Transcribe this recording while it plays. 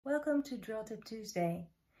welcome to Draw Tip Tuesday.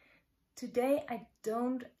 Today I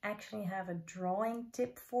don't actually have a drawing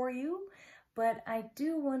tip for you, but I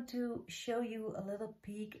do want to show you a little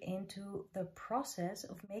peek into the process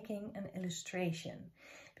of making an illustration.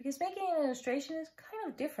 Because making an illustration is kind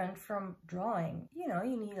of different from drawing. You know,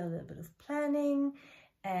 you need a little bit of planning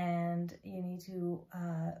and you need to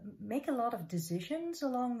make a lot of decisions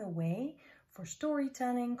along the way for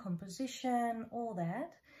storytelling, composition, all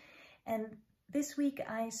that. And this week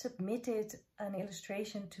I submitted an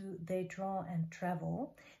illustration to They Draw and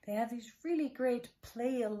Travel. They have these really great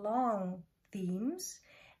play along themes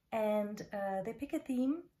and they pick a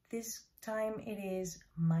theme. This time it is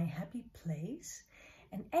My Happy Place,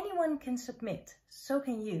 and anyone can submit, so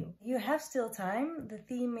can you. You have still time. The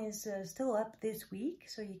theme is still up this week,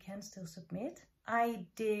 so you can still submit. I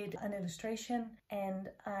did an illustration and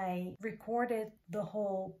I recorded the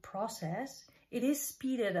whole process. It is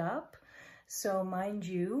speeded up. So mind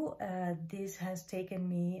you, this has taken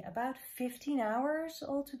me about 15 hours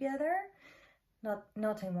altogether.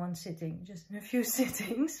 Not in one sitting, just in a few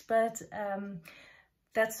sittings, but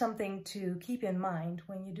that's something to keep in mind.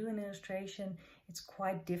 When you do an illustration, it's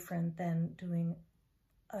quite different than doing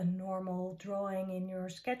a normal drawing in your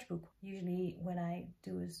sketchbook. Usually when I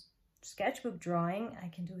do a sketchbook drawing, I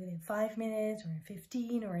can do it in 5 minutes or in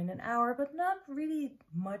 15 or in an hour, but not really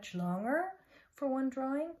much longer for one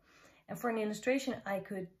drawing. And for an illustration, I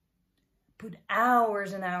could put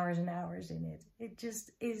hours and hours and hours in it. It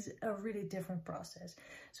just is a really different process.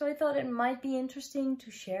 So I thought it might be interesting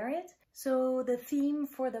to share it. So the theme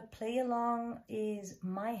for the play along is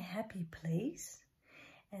My Happy Place.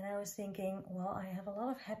 And I was thinking, well, I have a lot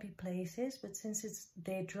of happy places, but since it's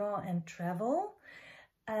They Draw and Travel,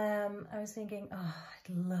 I was thinking, oh,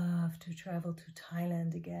 I'd love to travel to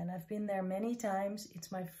Thailand again. I've been there many times.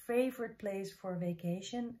 It's my favorite place for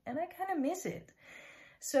vacation and I kind of miss it.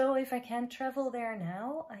 So if I can't travel there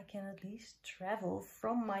now, I can at least travel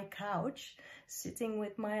from my couch, sitting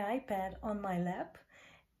with my iPad on my lap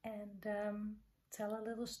and tell a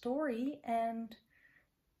little story and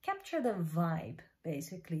capture the vibe,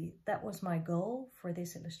 basically. That was my goal for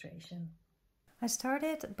this illustration. I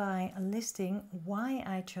started by listing why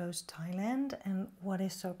I chose Thailand and what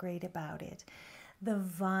is so great about it. The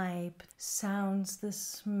vibe, sounds, the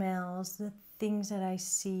smells, the things that I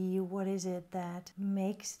see, what is it that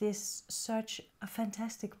makes this such a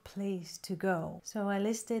fantastic place to go. So I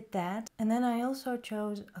listed that, and then I also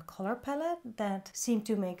chose a color palette that seemed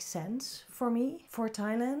to make sense for me for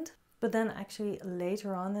Thailand. But then actually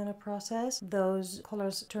later on in the process, those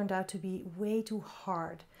colors turned out to be way too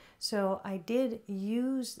hard. So I did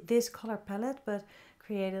use this color palette, but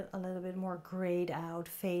created a little bit more grayed out,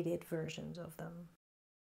 faded versions of them.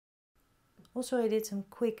 Also, I did some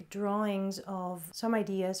quick drawings of some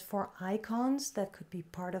ideas for icons that could be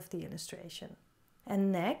part of the illustration.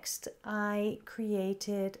 And next, I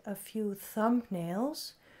created a few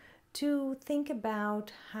thumbnails to think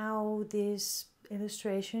about how this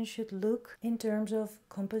illustration should look in terms of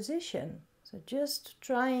composition. So just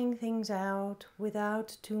trying things out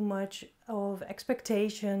without too much of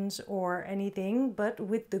expectations or anything, but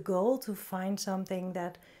with the goal to find something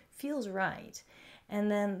that feels right.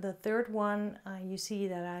 And then the third one, you see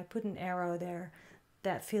that I put an arrow there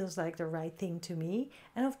that feels like the right thing to me.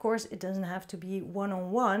 And of course it doesn't have to be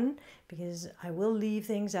one-on-one, because I will leave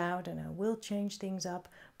things out and I will change things up,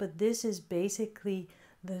 but this is basically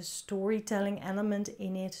the storytelling element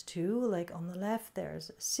in it too. Like on the left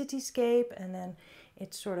there's a cityscape and then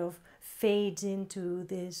it sort of fades into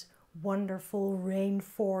this wonderful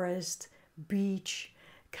rainforest beach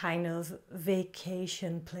kind of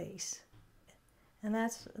vacation place. And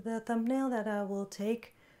that's the thumbnail that I will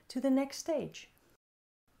take to the next stage.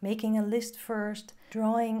 Making a list first,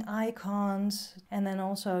 drawing icons, and then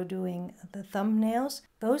also doing the thumbnails.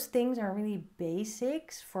 Those things are really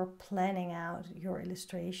basics for planning out your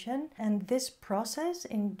illustration. And this process,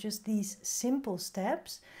 in just these simple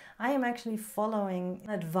steps, I am actually following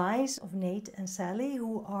advice of Nate and Sally,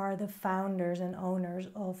 who are the founders and owners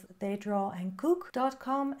of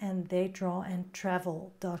theydrawandcook.com and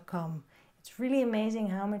theydrawandtravel.com. It's really amazing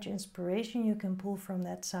how much inspiration you can pull from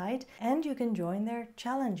that site, and you can join their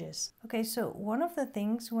challenges. Okay, so one of the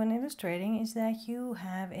things when illustrating is that you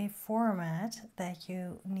have a format that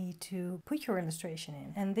you need to put your illustration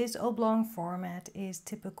in. And this oblong format is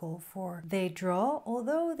typical for They Draw,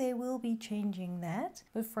 although they will be changing that.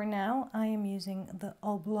 But for now, I am using the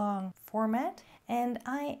oblong format. And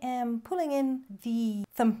I am pulling in the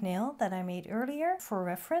thumbnail that I made earlier for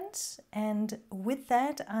reference. And with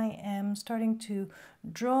that, I am starting to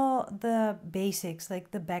draw the basics,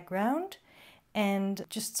 like the background. and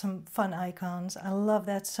just some fun icons. I love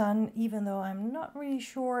that sun, even though I'm not really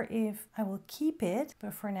sure if I will keep it,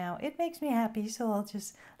 but for now it makes me happy, so I'll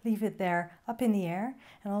just leave it there up in the air.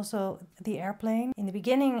 And also the airplane. In the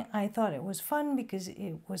beginning I thought it was fun because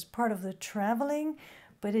it was part of the traveling,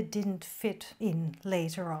 but it didn't fit in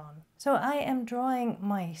later on. So I am drawing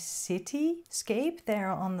my cityscape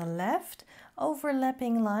there on the left,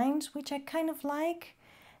 overlapping lines, which I kind of like.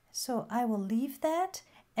 So I will leave that.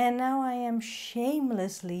 And now I am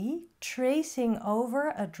shamelessly tracing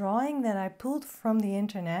over a drawing that I pulled from the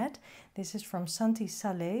internet. This is from Santi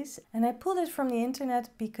Sales, and I pulled it from the internet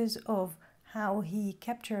because of how he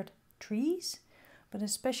captured trees, but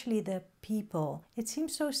especially the people. It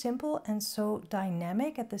seems so simple and so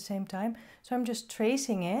dynamic at the same time. So I'm just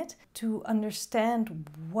tracing it to understand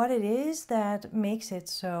what it is that makes it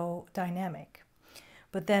so dynamic.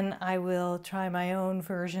 But then I will try my own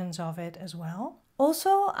versions of it as well.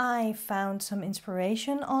 Also, I found some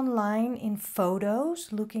inspiration online in photos,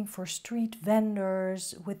 looking for street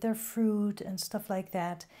vendors with their fruit and stuff like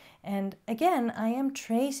that. And again, I am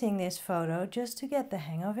tracing this photo just to get the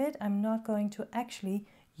hang of it. I'm not going to actually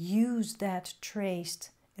use that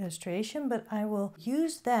traced illustration, but I will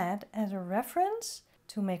use that as a reference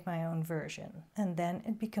to make my own version, and then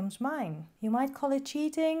it becomes mine. You might call it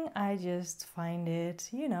cheating. I just find it,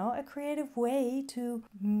 you know, a creative way to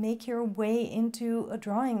make your way into a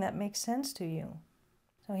drawing that makes sense to you.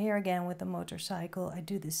 So here again with the motorcycle, I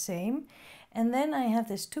do the same. And then I have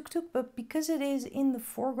this tuk-tuk, but because it is in the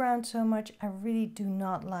foreground so much, I really do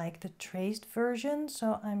not like the traced version.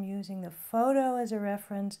 So I'm using the photo as a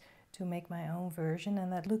reference to make my own version,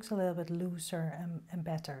 and that looks a little bit looser and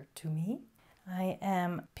better to me. I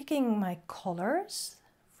am picking my colors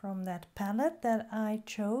from that palette that I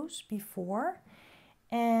chose before,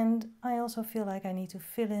 and I also feel like I need to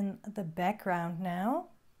fill in the background now,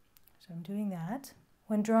 so I'm doing that.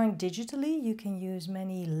 When drawing digitally, you can use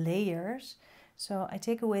many layers, so I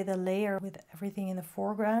take away the layer with everything in the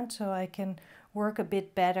foreground so I can work a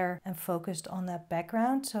bit better and focused on that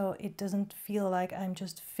background, so it doesn't feel like I'm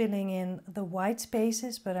just filling in the white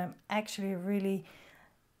spaces, but I'm actually really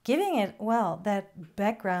giving it, well, that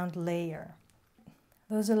background layer.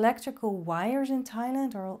 Those electrical wires in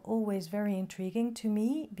Thailand are always very intriguing to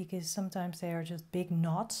me because sometimes they are just big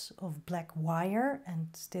knots of black wire and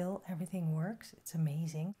still everything works. It's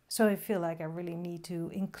amazing. So I feel like I really need to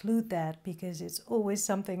include that because it's always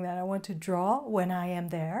something that I want to draw when I am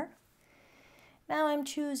there. Now I'm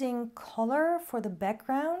choosing color for the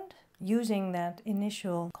background using that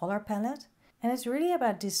initial color palette. And it's really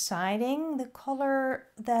about deciding the color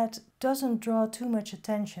that doesn't draw too much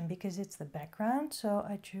attention because it's the background. So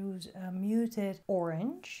I choose a muted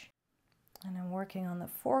orange. And I'm working on the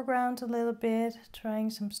foreground a little bit,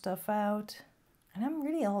 trying some stuff out. And I'm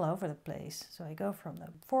really all over the place. So I go from the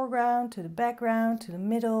foreground to the background to the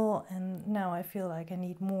middle. And now I feel like I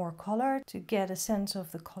need more color to get a sense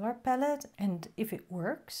of the color palette and if it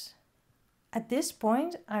works. At this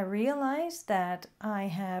point, I realized that I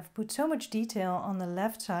have put so much detail on the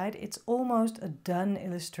left side, it's almost a done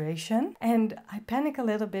illustration. And I panic a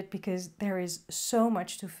little bit because there is so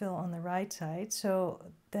much to fill on the right side. So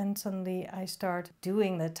then suddenly I start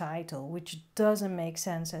doing the title, which doesn't make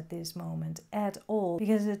sense at this moment at all.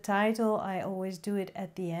 Because the title, I always do it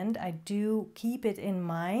at the end. I do keep it in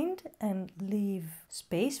mind and leave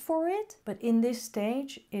space for it. But in this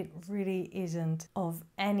stage, it really isn't of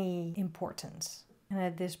any importance. And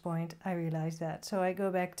at this point, I realize that. So I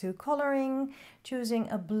go back to coloring, choosing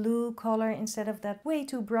a blue color instead of that way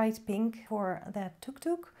too bright pink for that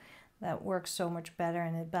tuk-tuk. That works so much better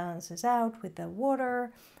and it balances out with the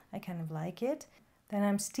water. I kind of like it. Then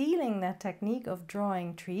I'm stealing that technique of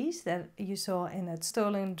drawing trees that you saw in that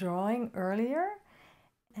stolen drawing earlier.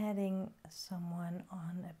 Adding someone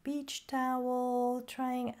on a beach towel,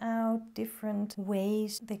 trying out different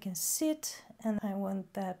ways they can sit. And I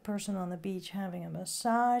want that person on the beach having a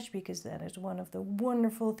massage because that is one of the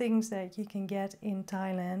wonderful things that you can get in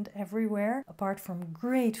Thailand everywhere, apart from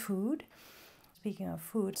great food. Speaking of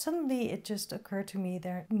food, suddenly it just occurred to me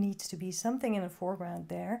there needs to be something in the foreground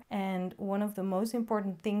there. And one of the most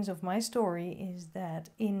important things of my story is that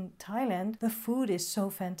in Thailand, the food is so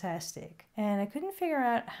fantastic. And I couldn't figure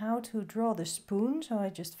out how to draw the spoon, so I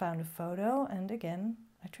just found a photo and again,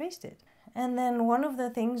 I traced it. And then one of the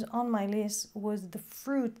things on my list was the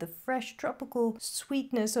fruit, the fresh tropical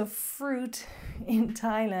sweetness of fruit in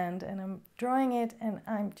Thailand. And I'm drawing it and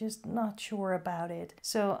I'm just not sure about it.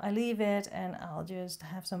 So I leave it and I'll just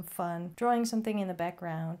have some fun drawing something in the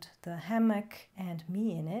background. The hammock and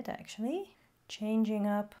me in it actually. Changing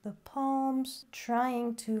up the palms,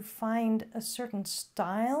 trying to find a certain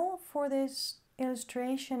style for this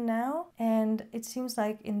illustration now, and it seems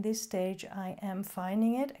like in this stage I am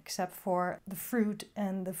finding it, except for the fruit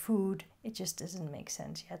and the food. It just doesn't make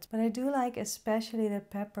sense yet. But I do like especially the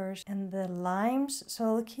peppers and the limes, so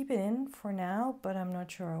I'll keep it in for now, but I'm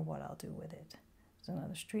not sure what I'll do with it. There's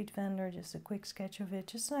another street vendor, just a quick sketch of it,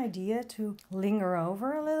 just an idea to linger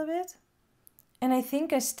over a little bit. And I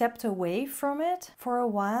think I stepped away from it for a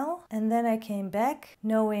while, and then I came back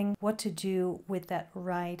knowing what to do with that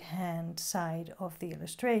right hand side of the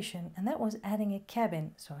illustration, and that was adding a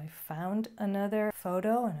cabin. So I found another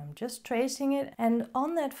photo and I'm just tracing it, and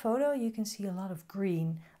on that photo you can see a lot of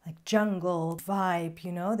green, like jungle vibe,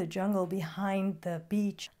 you know, the jungle behind the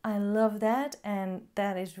beach. I love that, and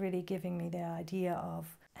that is really giving me the idea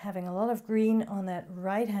of having a lot of green on that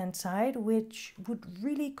right hand side, which would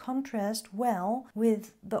really contrast well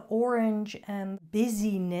with the orange and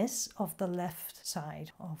busyness of the left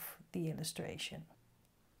side of the illustration.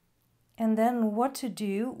 And then what to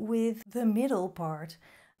do with the middle part.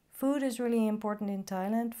 Food is really important in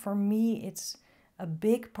Thailand. For me, it's a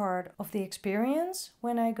big part of the experience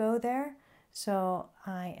when I go there. So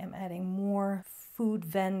I am adding more food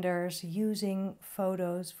vendors, using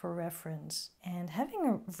photos for reference, and having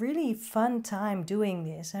a really fun time doing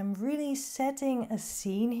this. I'm really setting a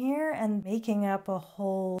scene here and making up a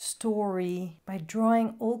whole story by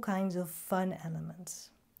drawing all kinds of fun elements.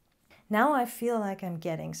 Now I feel like I'm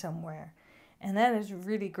getting somewhere. And that is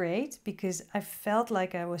really great, because I felt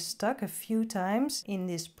like I was stuck a few times in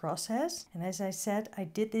this process. And as I said, I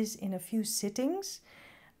did this in a few sittings.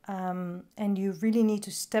 And you really need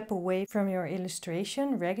to step away from your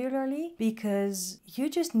illustration regularly, because you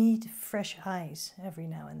just need fresh eyes every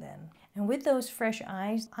now and then. And with those fresh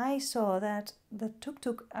eyes, I saw that the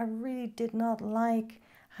tuk-tuk, I really did not like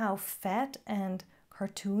how fat and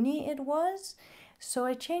cartoony it was. So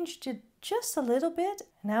I changed it just a little bit.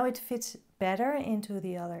 Now it fits better into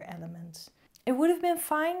the other elements. It would have been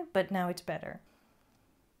fine, but now it's better.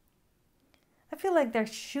 I feel like there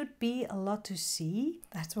should be a lot to see.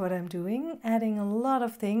 That's what I'm doing, adding a lot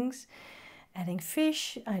of things. Adding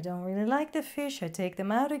fish, I don't really like the fish. I take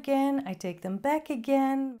them out again, I take them back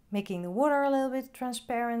again, making the water a little bit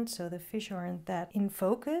transparent so the fish aren't that in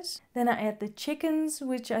focus. Then I add the chickens,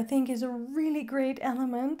 which I think is a really great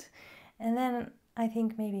element. And then I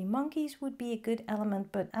think maybe monkeys would be a good element,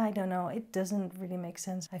 but I don't know, it doesn't really make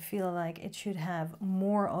sense. I feel like it should have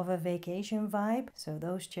more of a vacation vibe, so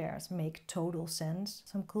those chairs make total sense.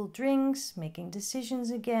 Some cool drinks, making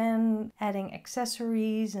decisions again, adding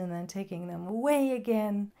accessories and then taking them away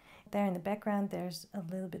again. There in the background there's a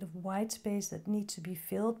little bit of white space that needs to be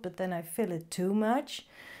filled, but then I fill it too much,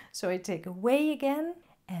 so I take away again.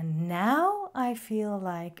 And now I feel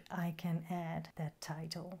like I can add that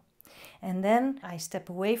title. And then I step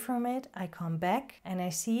away from it, I come back, and I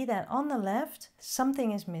see that on the left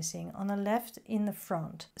something is missing, on the left in the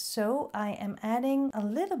front. So I am adding a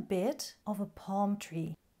little bit of a palm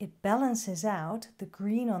tree. It balances out the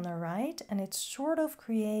green on the right, and it sort of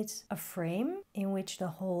creates a frame in which the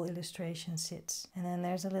whole illustration sits. And then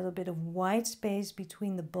there's a little bit of white space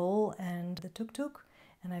between the bowl and the tuk-tuk,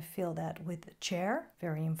 and I fill that with a chair,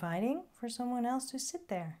 very inviting for someone else to sit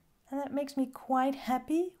there. And that makes me quite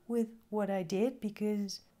happy with what I did,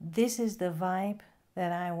 because this is the vibe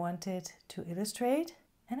that I wanted to illustrate,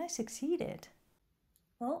 and I succeeded.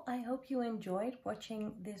 Well, I hope you enjoyed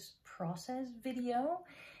watching this process video,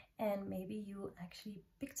 and maybe you actually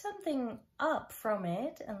picked something up from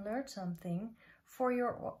it and learned something for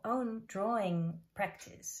your own drawing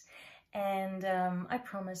practice. And I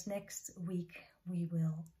promise next week we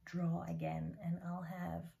will draw again, and I'll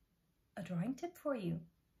have a drawing tip for you.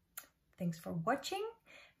 Thanks for watching.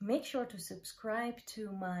 Make sure to subscribe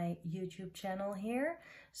to my YouTube channel here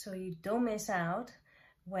so you don't miss out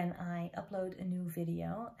when I upload a new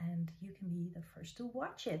video, and you can be the first to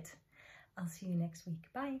watch it. I'll see you next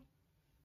week. Bye.